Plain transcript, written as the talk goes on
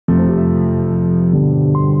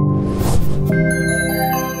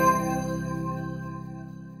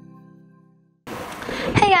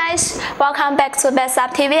Welcome back to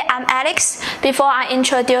BestSub TV. I'm Alex. Before I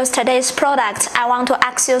introduce today's product, I want to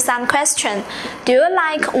ask you some questions. Do you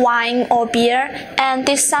like wine or beer? And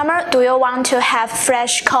this summer, do you want to have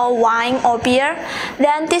fresh cold wine or beer?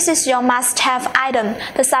 Then this is your must-have item,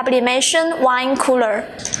 the Sublimation wine cooler.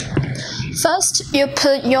 First, you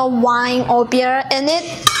put your wine or beer in it,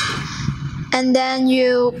 and then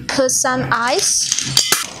you put some ice.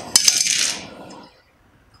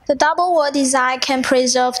 The double wall design can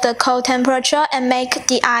preserve the cold temperature and make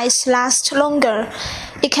the ice last longer.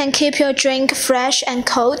 It can keep your drink fresh and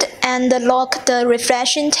cold and lock the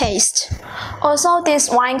refreshing taste. Also, this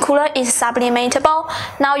wine cooler is sublimatable.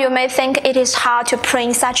 Now you may think it is hard to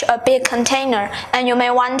print such a big container, and you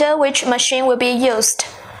may wonder which machine will be used.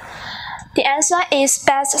 The answer is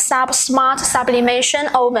BestSub Smart Sublimation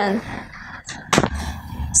Oven.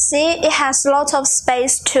 See, it has lots of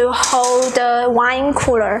space to hold the wine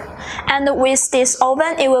cooler, and with this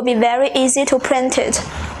oven, it will be very easy to print it.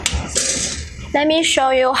 Let me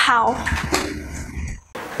show you how.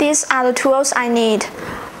 These are the tools I need: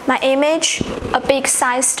 my image, a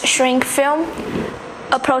big-sized shrink film,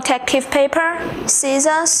 a protective paper,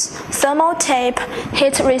 scissors, thermal tape,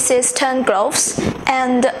 heat-resistant gloves,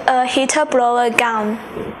 and a heater blower gun.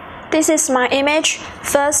 This is my image.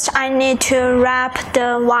 First, I need to wrap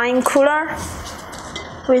the wine cooler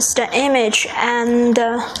with the image and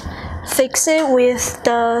fix it with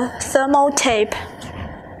the thermal tape.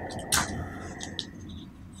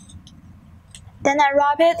 Then I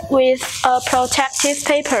wrap it with a protective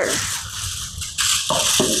paper.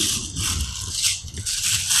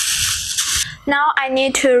 Now I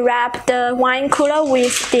need to wrap the wine cooler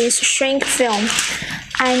with this shrink film.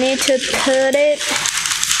 I need to put it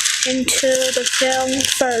into the film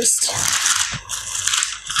first.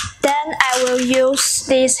 Then I will use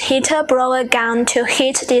this heater blower gun to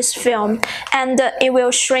heat this film, and it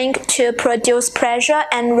will shrink to produce pressure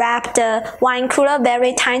and wrap the wine cooler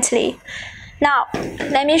very tightly. Now,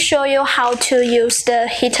 let me show you how to use the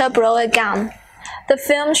heater blower gun. The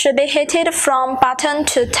film should be heated from bottom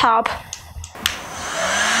to top.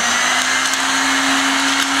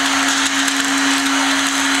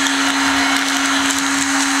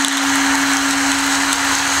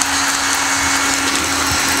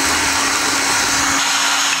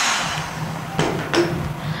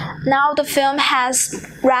 Now the film has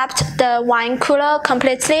wrapped the wine cooler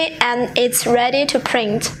completely and it's ready to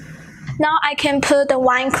print. Now I can put the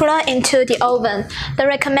wine cooler into the oven. The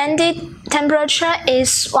recommended temperature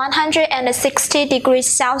is 160 degrees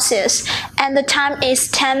Celsius and the time is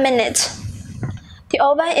 10 minutes. The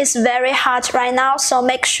oven is very hot right now, so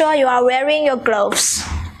make sure you are wearing your gloves.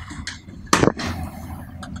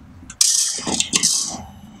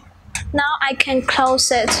 Now I can close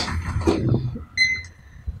it.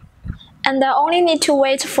 And I only need to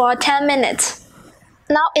wait for 10 minutes.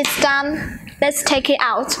 Now it's done. Let's take it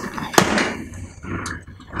out.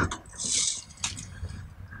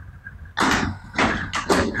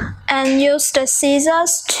 And use the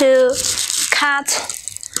scissors to cut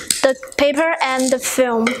the paper and the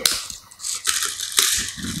film.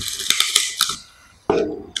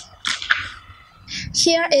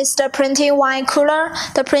 Here is the printing wine cooler.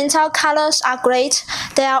 The printout colors are great.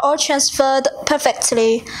 They are all transferred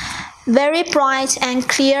perfectly. Very bright and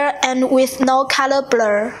clear and with no color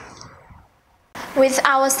blur. With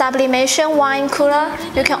our sublimation wine cooler,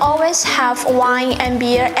 you can always have wine and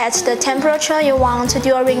beer at the temperature you want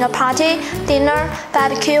during a party, dinner,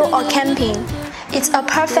 barbecue, or camping. It's a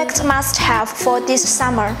perfect must-have for this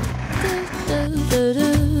summer.